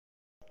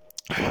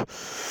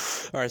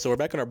Alright, so we're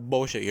back on our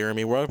bullshit here.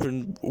 We're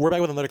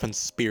back with another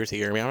conspiracy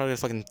here. I'm not gonna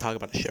fucking talk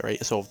about this shit,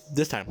 right? So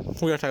this time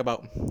we're gonna talk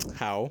about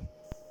how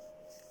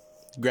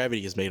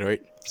gravity is made,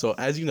 right? So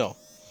as you know,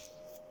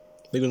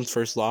 Newton's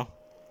first law,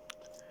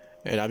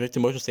 and object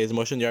in motion stays in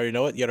motion. You already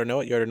know it. You already know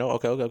it. You already know.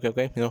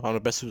 Okay. You know, I'm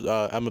the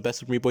best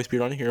Super Meat Boy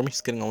speed on it. Hear me?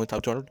 Just kidding. Only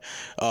top 200.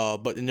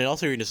 But in all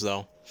seriousness,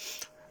 though,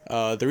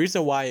 the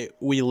reason why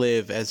we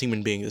live as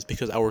human beings is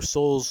because our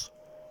souls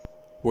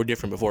were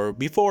different before.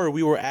 Before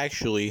we were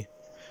actually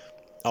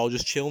all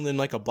just chilling in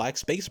like a black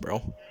space,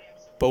 bro.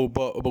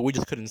 But we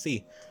just couldn't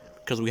see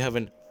because we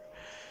haven't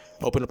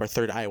opened up our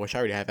third eye, which I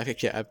already have.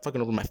 Actually, I've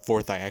fucking opened my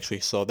fourth eye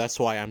actually. So that's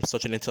why I'm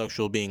such an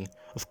intellectual being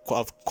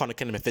of quantum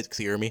mechanics physics.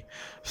 You hear me?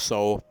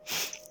 So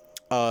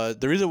the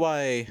reason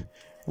why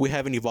we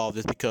haven't evolved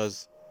is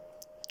because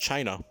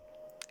China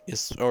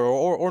is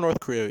or North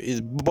Korea is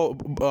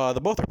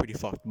the both are pretty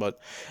fucked. But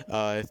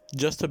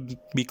just to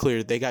be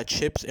clear, they got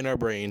chips in our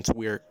brains.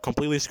 We're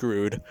completely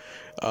screwed.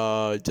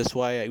 Just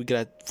why we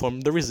gotta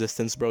form the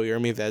resistance, bro. You hear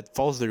me? That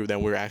falls through,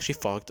 then we're actually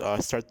fucked.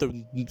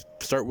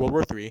 Start World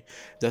War III.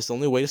 That's the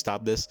only way to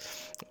stop this.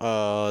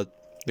 The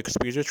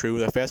conspiracies are true.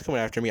 The fans coming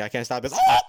after me. I can't stop this.